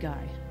okay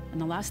guy, and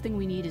the last thing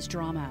we need is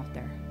drama out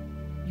there.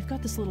 You've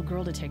got this little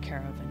girl to take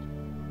care of,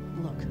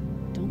 and look,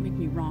 don't make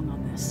me wrong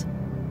on this.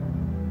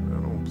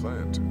 I don't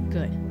plan to.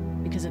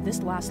 Good, because if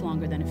this lasts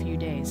longer than a few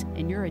days,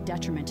 and you're a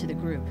detriment to the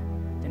group,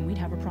 then we'd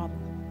have a problem.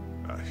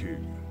 I hear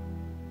you.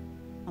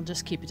 I'll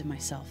just keep it to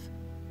myself.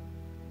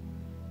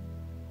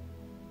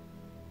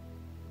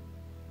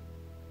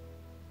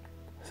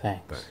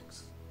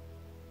 Thanks.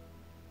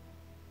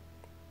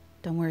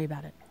 Don't worry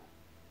about it.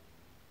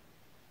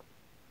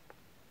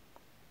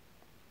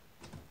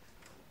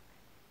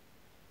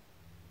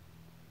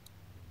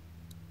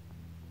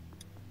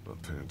 My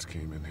parents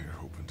came in here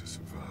hoping to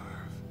survive,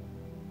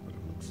 but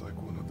it looks like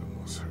one of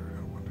them was hurt.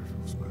 I wonder if it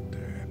was my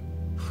dad.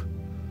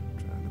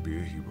 Trying to be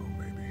a hero,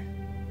 maybe.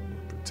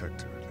 Or a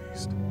protector, at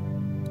least.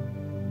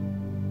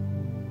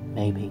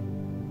 Maybe.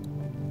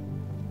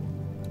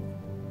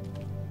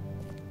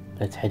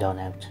 Let's head on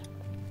out.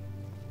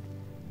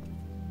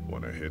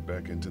 Want to head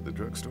back into the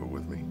drugstore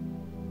with me?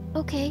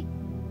 Okay.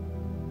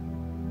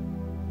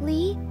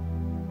 Lee?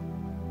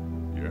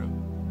 Yeah?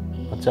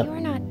 What's up? You're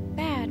not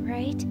bad,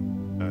 right?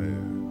 Why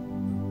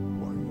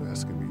are you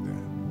asking me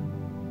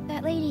that?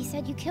 That lady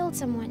said you killed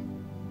someone.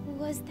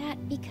 Was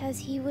that because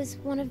he was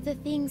one of the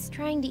things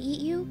trying to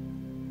eat you?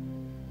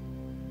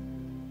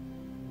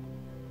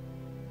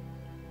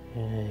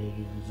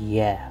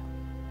 Yeah.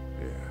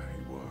 Yeah,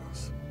 he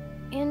was.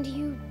 And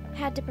you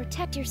had to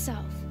protect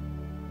yourself.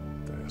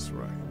 That's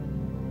right.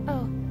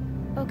 Oh,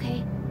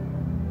 okay.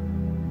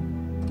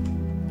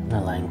 I'm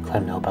not letting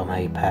Clem know about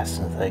my past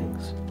and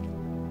things.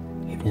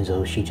 Even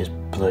though she just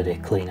blurred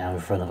it clean out in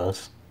front of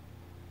us.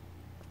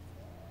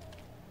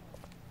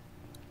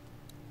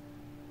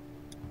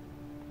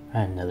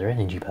 And another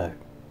energy bar.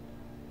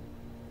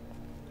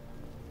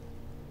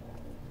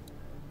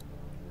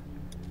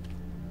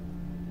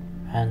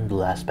 And the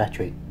last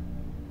battery.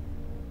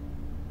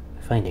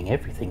 We're finding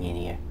everything in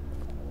here.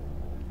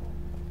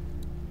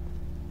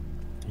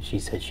 She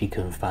said she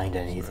couldn't find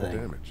It's not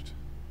anything. damaged.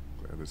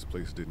 Glad this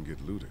place didn't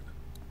get looted.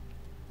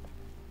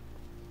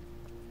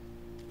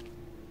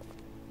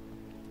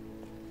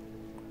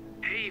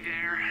 Hey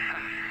there,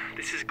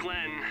 this is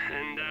Glenn,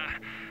 and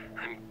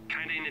I'm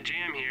kinda in a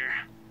jam here.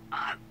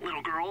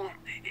 Little girl,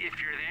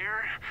 if you're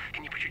there,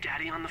 can you put your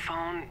daddy on the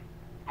phone?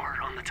 Or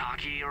on the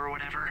talkie or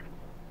whatever?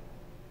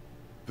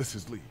 This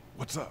is Lee.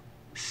 What's up?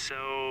 So,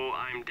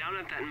 I'm down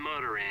at that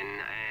motor inn,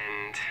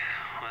 and,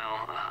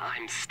 well,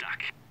 I'm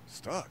stuck.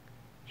 Stuck?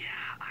 Yeah,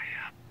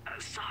 I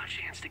saw a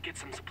chance to get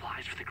some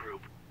supplies for the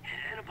group,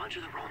 and a bunch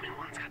of the Roman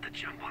ones got the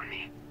jump on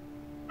me.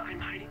 I'm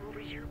hiding over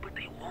here, but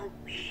they won't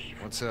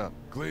leave. What's up?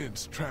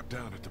 Glenn's trapped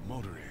down at the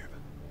motor inn.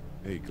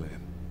 Hey,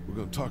 Glenn. We're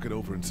gonna talk it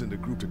over and send a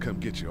group to come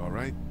get you, all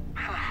right?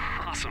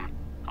 Awesome.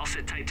 I'll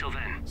sit tight till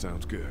then.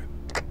 Sounds good.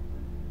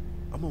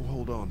 I'm gonna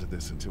hold on to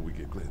this until we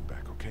get Glenn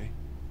back, okay?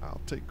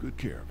 I'll take good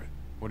care of it.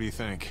 What do you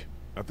think?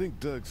 I think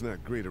Doug's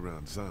not great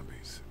around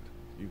zombies.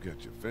 You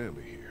got your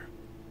family here.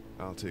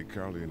 I'll take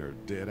Carly and her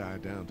dead eye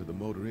down to the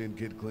motor inn,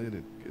 get Glenn,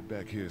 and get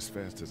back here as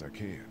fast as I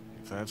can.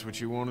 If that's what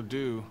you want to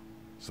do.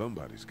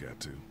 Somebody's got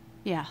to.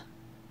 Yeah,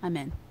 I'm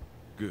in.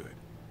 Good.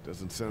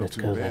 Doesn't sound Let's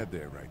too go bad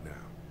there right now.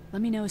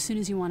 Let me know as soon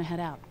as you want to head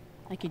out.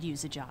 I could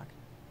use a jog.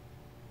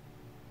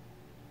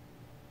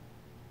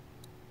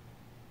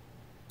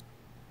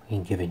 We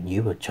ain't giving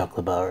you a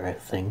chocolate bar or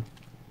anything.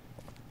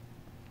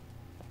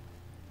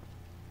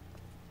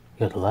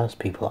 You're the last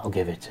people I'll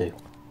give it to.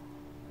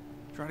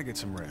 Try to get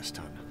some rest,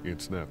 hon.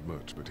 It's not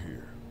much, but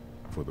here.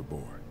 For the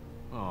boy.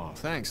 Oh,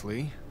 thanks,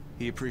 Lee.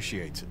 He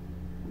appreciates it.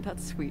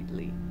 That's sweet,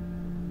 Lee.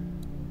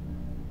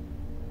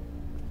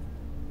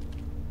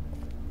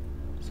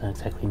 It's not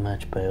exactly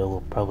much, but it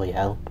will probably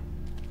help.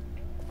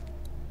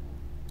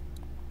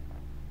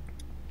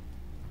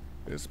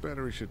 This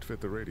battery should fit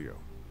the radio.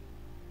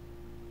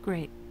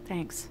 Great,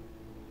 thanks.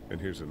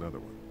 And here's another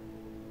one.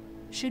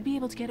 Should be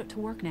able to get it to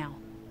work now.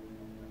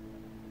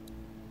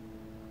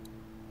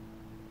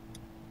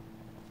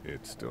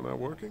 It's still not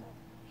working?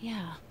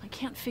 Yeah, I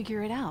can't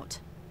figure it out.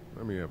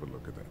 Let me have a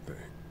look at that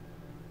thing.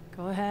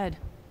 Go ahead.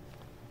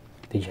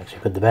 Did you actually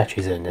put the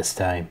batteries in this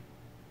time?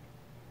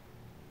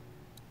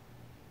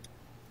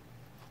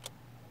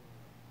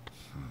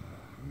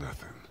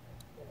 Nothing.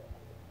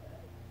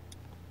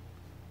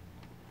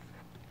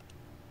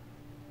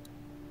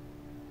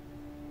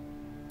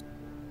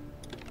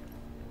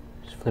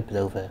 Just flip it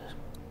over.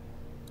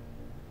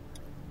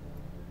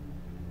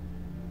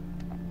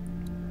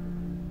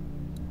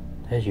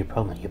 There's your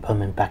problem, you're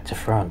pumping back to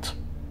front.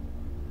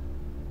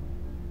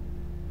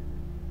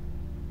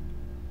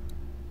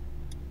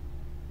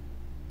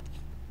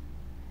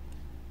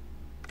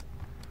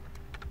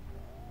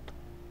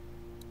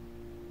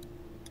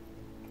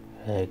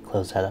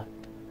 Close that up.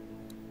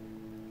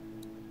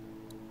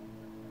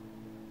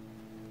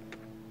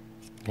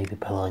 Maybe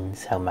pulling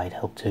this out might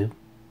help too.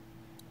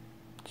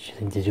 Did you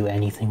think to do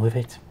anything with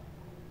it?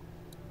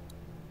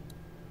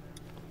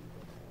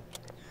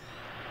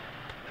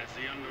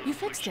 You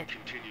fixed it.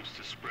 Continues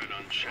to spread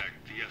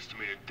unchecked. The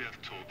estimated death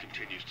toll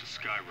continues to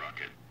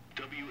skyrocket.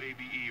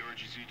 WABE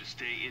urges you to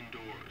stay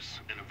indoors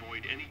and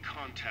avoid any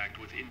contact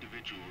with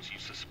individuals you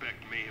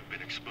suspect may have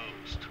been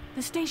exposed.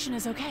 The station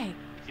is okay.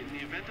 In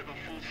the event of a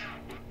full...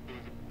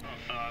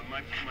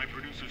 my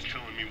producer's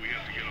telling me we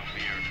have to get off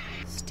the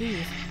air.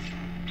 Steve.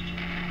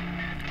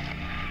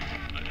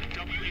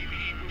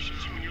 WABE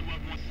wishes you and your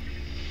loved one...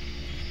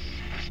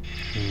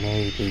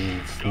 Maybe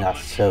it's not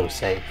so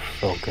safe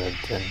or good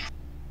then.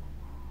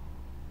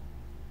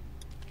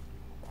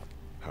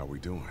 How we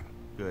doing?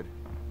 Good.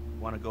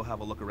 Want to go have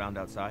a look around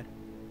outside?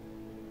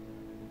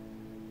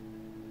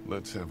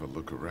 Let's have a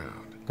look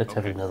around. Let's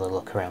have another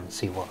look around and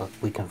see what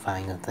we can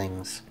find and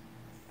things.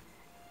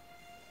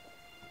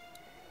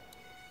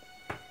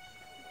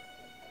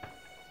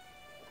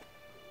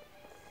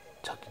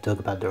 Talk to Doug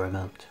about the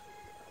remote.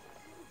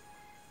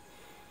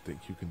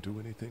 Think you can do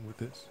anything with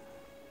this?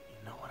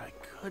 You know what I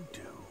could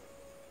do?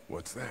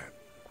 What's that?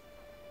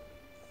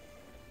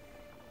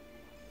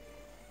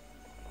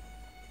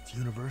 It's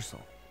universal.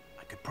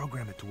 I could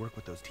program it to work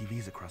with those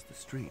TVs across the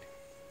street.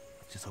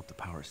 Let's just hope the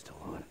power's still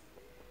on.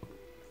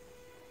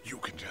 You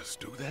can just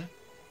do that?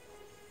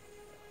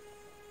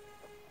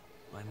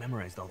 Well, I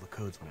memorized all the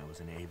codes when I was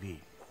in AV.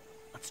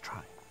 Let's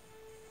try.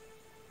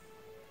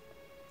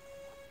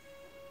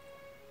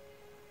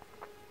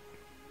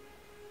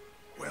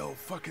 Well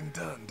fucking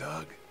done,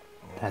 Doug.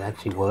 That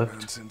actually worked.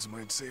 Nonsense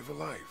might save a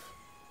life.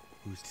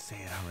 Who's to say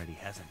it already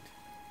hasn't?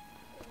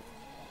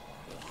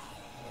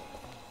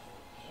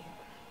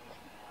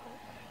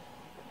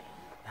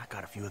 That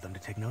got a few of them to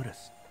take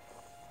notice.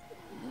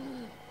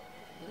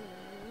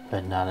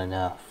 But not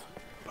enough.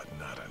 But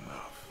not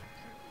enough.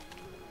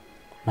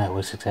 That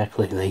was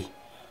exactly Lee.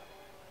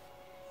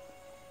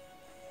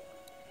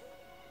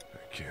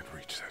 I can't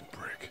reach that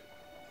brick.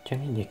 What do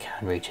you mean you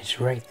can't reach it? It's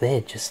right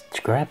there,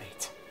 just grab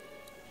it.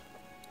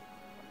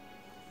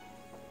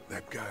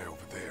 That guy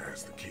over there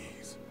has the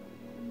keys.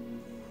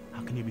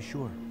 How can you be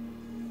sure?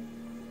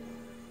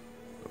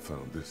 I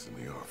found this in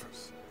the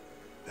office.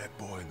 That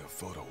boy in the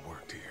photo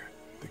worked here.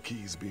 The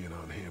keys being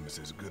on him is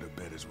as good a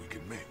bet as we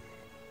can make.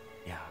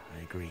 Yeah,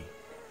 I agree.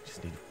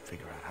 Just need to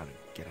figure out how to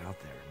get out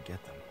there and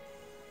get them.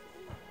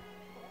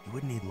 You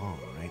wouldn't need long,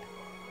 right?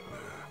 Nah,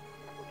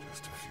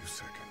 just a few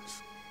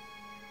seconds.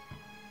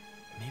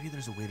 Maybe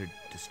there's a way to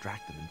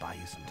distract them and buy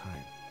you some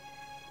time.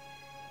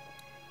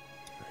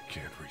 I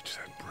can't reach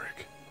that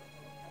brick.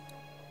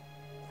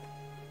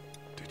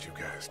 Did you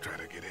guys try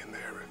to get in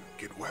there and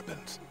get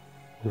weapons?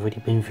 We've already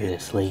been through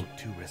this, Lee.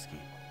 Too risky.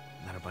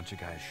 And then a bunch of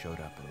guys showed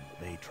up and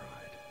they tried.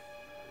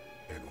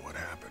 And what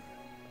happened?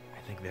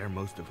 I think they're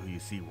most of who you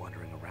see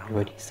wandering around. We've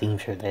already seen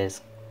through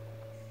this.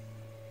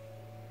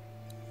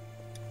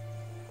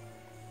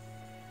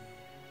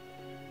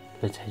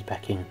 Let's head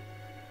back in.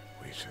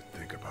 We should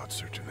think about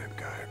searching that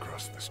guy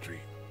across the street.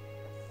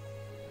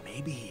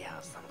 Maybe he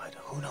has them, but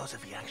who knows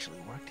if he actually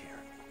worked here.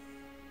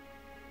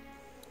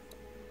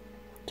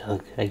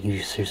 Doug, are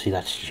you seriously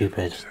that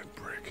stupid? That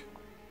brick.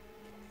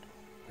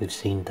 We've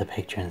seen the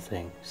picture and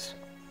things.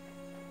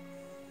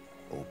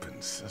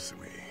 Open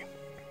sesame.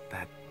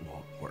 That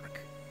won't work.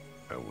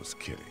 I was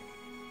kidding.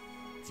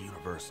 It's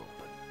universal,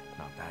 but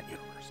not that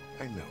universal.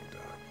 I know,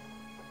 Doc.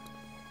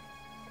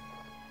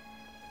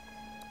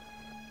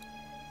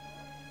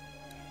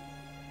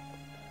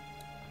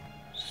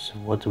 So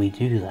what do we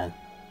do then?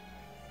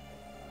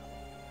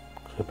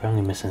 'Cause we're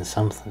probably missing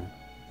something.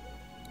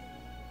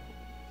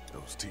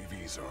 Those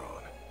TVs are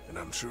on, and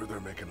I'm sure they're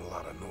making a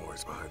lot of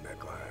noise behind that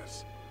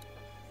glass.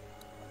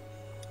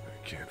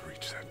 I can't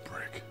reach that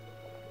brick.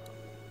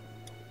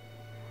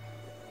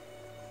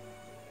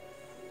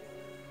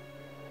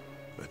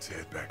 Let's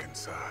head back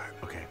inside.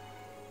 Okay.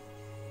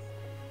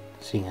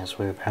 Seeing as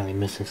we're apparently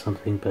missing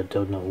something but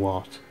don't know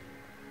what.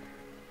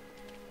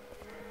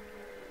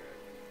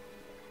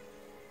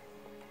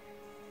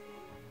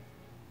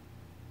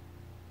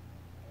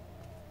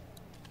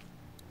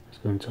 Let's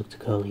go and talk to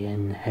Coley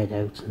and head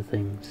out and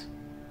things.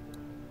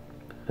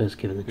 First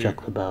give her the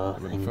chocolate bar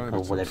thing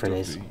or whatever it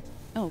is.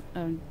 Oh,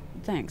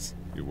 thanks.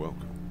 You're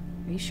welcome.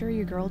 Are you sure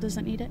your girl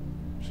doesn't need it?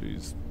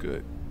 She's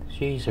good.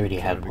 She's already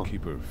had Trying one. to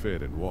keep her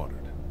fed and watered.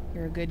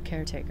 You're a good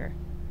caretaker.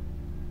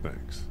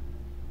 Thanks.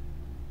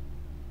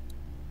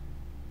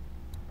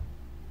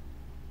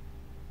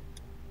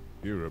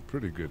 You're a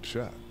pretty good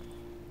shot.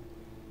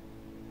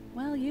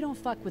 Well, you don't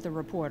fuck with a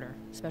reporter,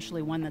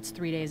 especially one that's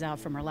 3 days out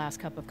from her last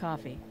cup of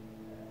coffee.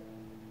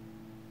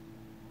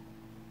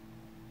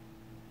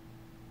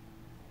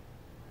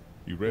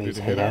 You ready Please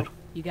to head head out?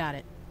 You got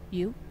it.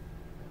 You?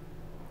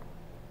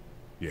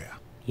 Yeah.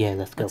 Yeah,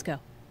 let's go. Let's go.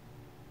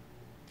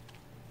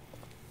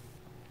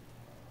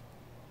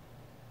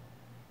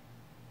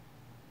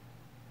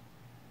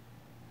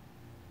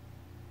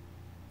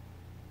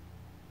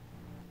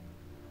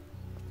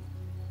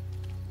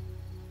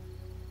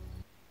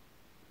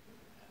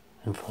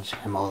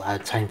 Unfortunately, I'm all out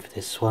of time for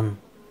this one,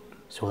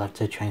 so we'll have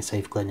to try and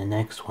save Glenn in the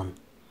next one.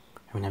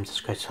 And remember to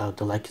scratch out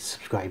the like and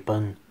subscribe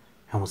button,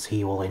 and we'll see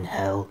you all in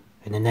hell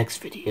in the next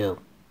video.